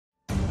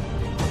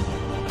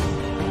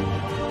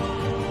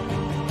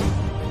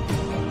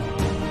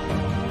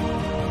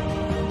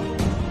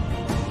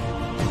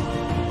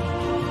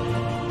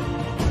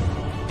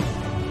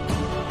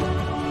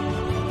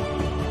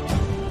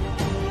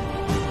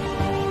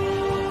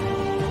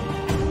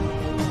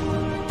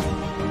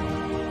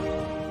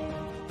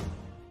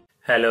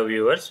Hello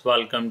viewers,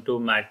 welcome to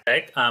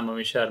MathTech. I am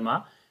Amish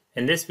Sharma.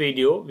 In this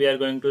video, we are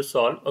going to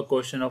solve a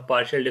question of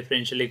partial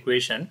differential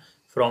equation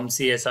from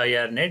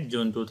CSIR NET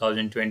June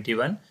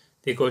 2021.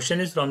 The question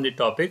is from the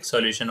topic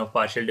solution of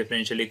partial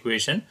differential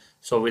equation.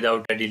 So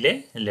without a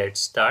delay, let's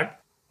start.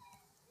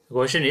 The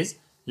question is,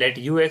 let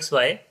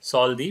uxy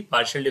solve the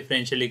partial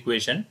differential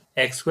equation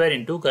x square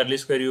into curly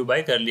square u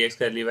by curly x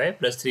curly y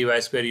plus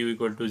 3y square u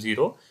equal to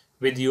 0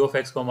 with u of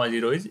x comma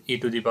 0 is e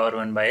to the power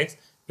 1 by x.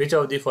 Which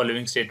of the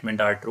following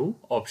statements are true?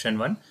 Option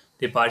 1.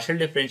 The partial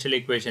differential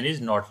equation is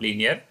not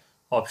linear.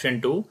 Option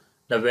 2.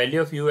 The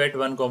value of u at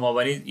 1 comma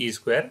 1 is e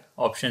square.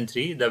 Option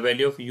 3. The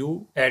value of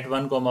u at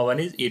 1 comma 1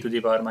 is e to the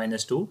power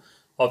minus 2.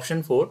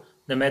 Option 4.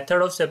 The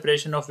method of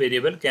separation of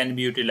variable can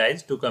be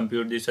utilized to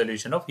compute the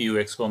solution of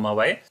ux comma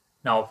y.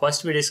 Now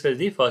first we discuss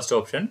the first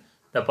option.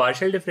 The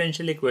partial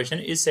differential equation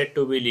is said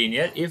to be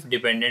linear if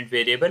dependent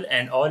variable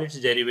and all its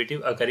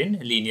derivative occur in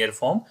linear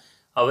form.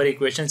 Our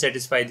equation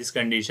satisfies this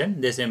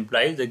condition. This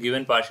implies the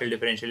given partial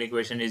differential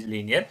equation is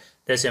linear.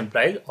 This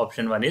implies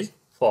option 1 is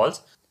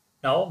false.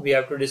 Now we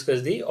have to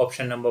discuss the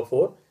option number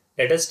 4.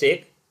 Let us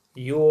take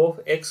u of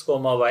x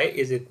comma y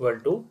is equal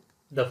to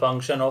the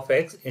function of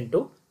x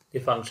into the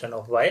function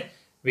of y.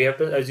 We have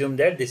to assume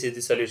that this is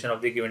the solution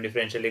of the given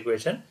differential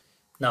equation.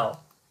 Now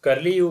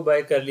curly u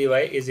by curly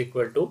y is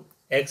equal to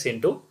x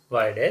into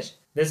y dash.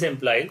 This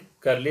implies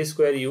curly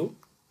square u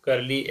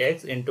curly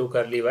x into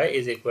curly y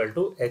is equal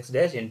to x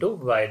dash into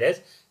y dash.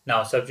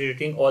 Now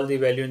substituting all the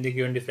value in the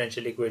given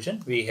differential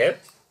equation, we have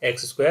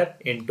x square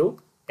into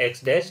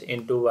x dash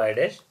into y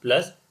dash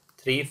plus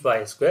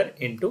 3y square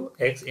into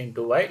x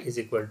into y is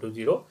equal to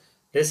 0.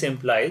 This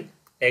implies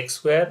x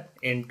square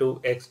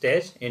into x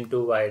dash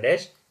into y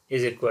dash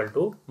is equal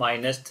to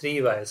minus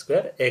 3y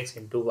square x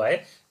into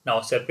y.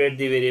 Now separate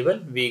the variable,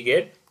 we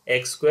get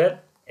x square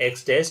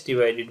x dash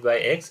divided by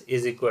x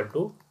is equal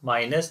to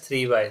minus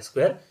 3y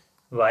square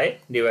y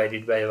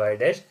divided by y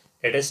dash.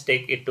 Let us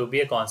take it to be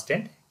a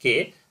constant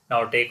k.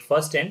 Now take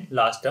first and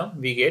last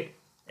term, we get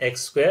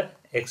x square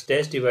x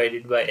dash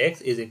divided by x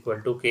is equal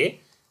to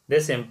k.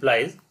 This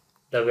implies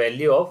the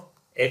value of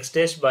x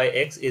dash by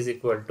x is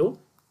equal to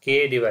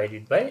k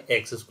divided by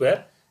x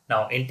square.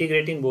 Now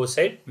integrating both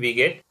sides, we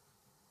get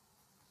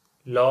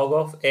log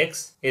of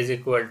x is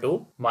equal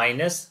to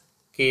minus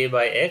k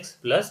by x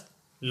plus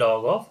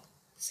log of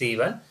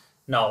c1.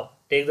 Now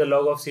take the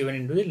log of c1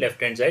 into the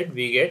left hand side,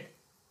 we get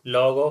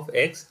log of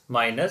x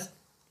minus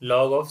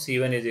log of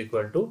c1 is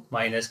equal to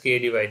minus k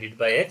divided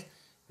by x,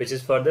 which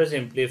is further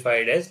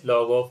simplified as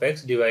log of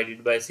x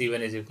divided by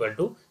c1 is equal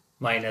to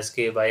minus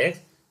k by x.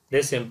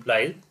 This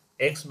implies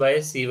x by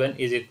c1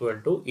 is equal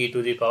to e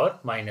to the power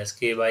minus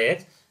k by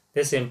x.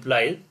 This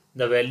implies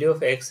the value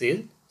of x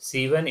is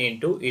c1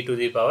 into e to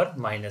the power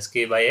minus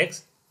k by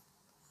x.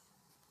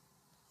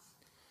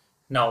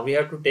 Now we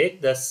have to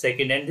take the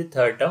second and the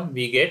third term,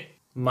 we get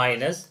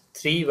minus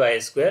 3y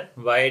square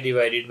y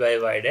divided by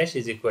y dash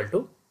is equal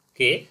to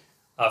k.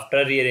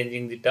 After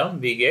rearranging the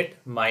term, we get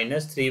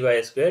minus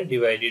 3y square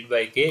divided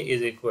by k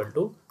is equal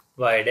to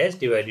y dash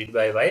divided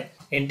by y.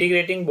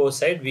 Integrating both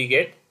sides, we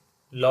get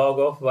log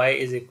of y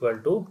is equal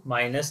to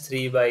minus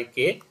 3 by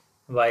k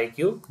y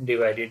cube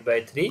divided by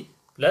 3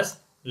 plus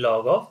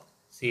log of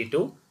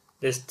c2.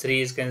 This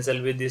 3 is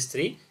cancelled with this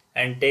 3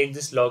 and take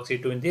this log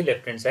c2 in the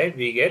left hand side,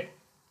 we get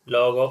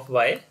log of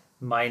y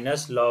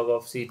minus log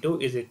of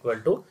c2 is equal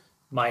to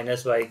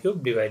minus y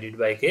cube divided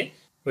by k,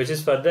 which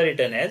is further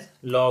written as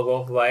log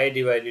of y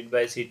divided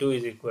by c2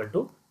 is equal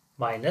to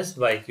minus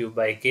y cube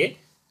by k.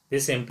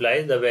 This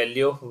implies the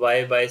value of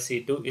y by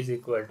c2 is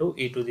equal to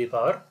e to the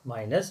power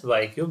minus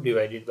y cube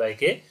divided by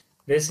k.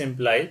 This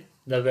implies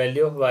the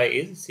value of y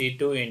is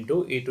c2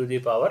 into e to the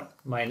power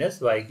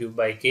minus y cube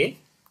by k.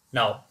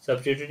 Now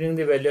substituting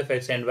the value of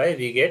x and y,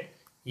 we get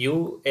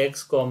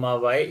ux comma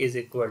y is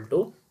equal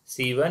to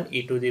c1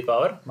 e to the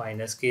power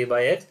minus k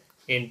by x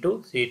into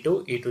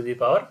c2 e to the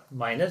power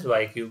minus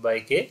y cube by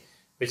k,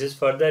 which is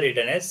further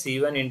written as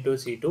c1 into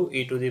c2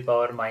 e to the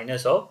power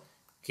minus of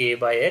k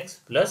by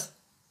x plus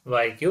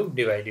y cube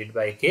divided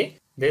by k.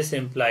 This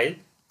implies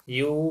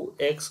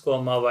ux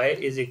comma y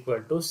is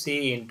equal to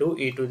c into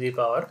e to the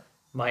power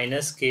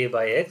minus k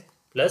by x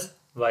plus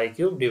y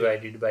cube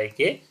divided by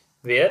k,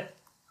 where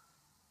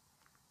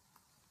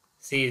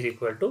c is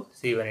equal to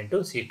c1 into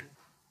c2.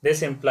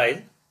 This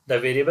implies the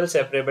variable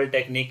separable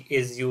technique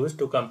is used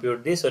to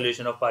compute the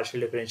solution of partial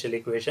differential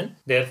equation.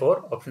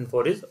 Therefore, option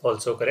 4 is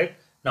also correct.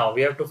 Now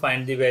we have to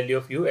find the value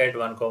of u at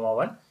 1 comma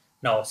 1.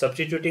 Now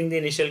substituting the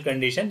initial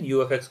condition,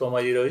 u of x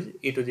comma 0 is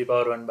e to the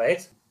power 1 by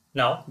x.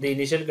 Now the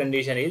initial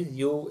condition is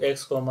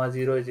ux comma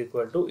 0 is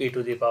equal to e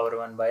to the power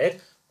 1 by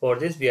x. For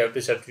this we have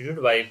to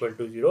substitute y equal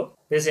to 0.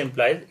 This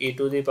implies e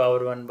to the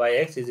power 1 by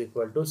x is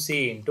equal to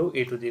c into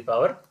e to the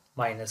power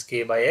minus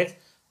k by x.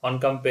 On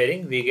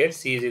comparing, we get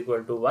c is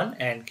equal to 1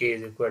 and k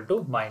is equal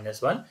to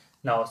minus 1.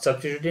 Now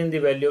substituting the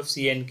value of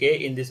c and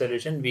k in the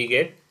solution, we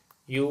get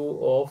u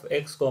of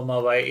x comma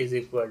y is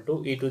equal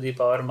to e to the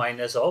power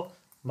minus of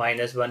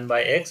minus 1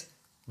 by x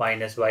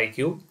minus y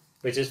cube,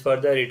 which is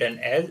further written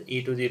as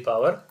e to the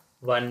power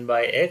 1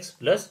 by x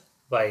plus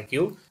y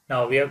cube.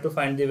 Now we have to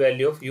find the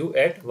value of u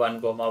at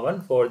 1,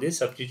 1. For this,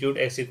 substitute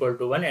x equal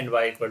to 1 and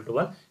y equal to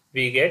 1.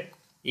 We get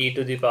e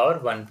to the power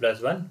 1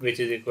 plus 1, which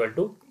is equal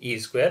to e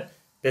square.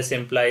 This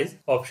implies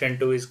option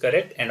 2 is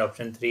correct and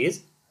option 3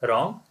 is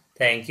wrong.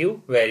 Thank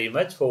you very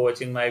much for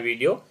watching my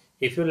video.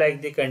 If you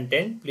like the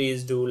content,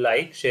 please do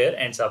like, share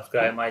and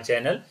subscribe my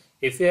channel.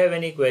 If you have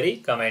any query,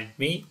 comment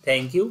me.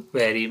 Thank you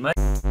very much.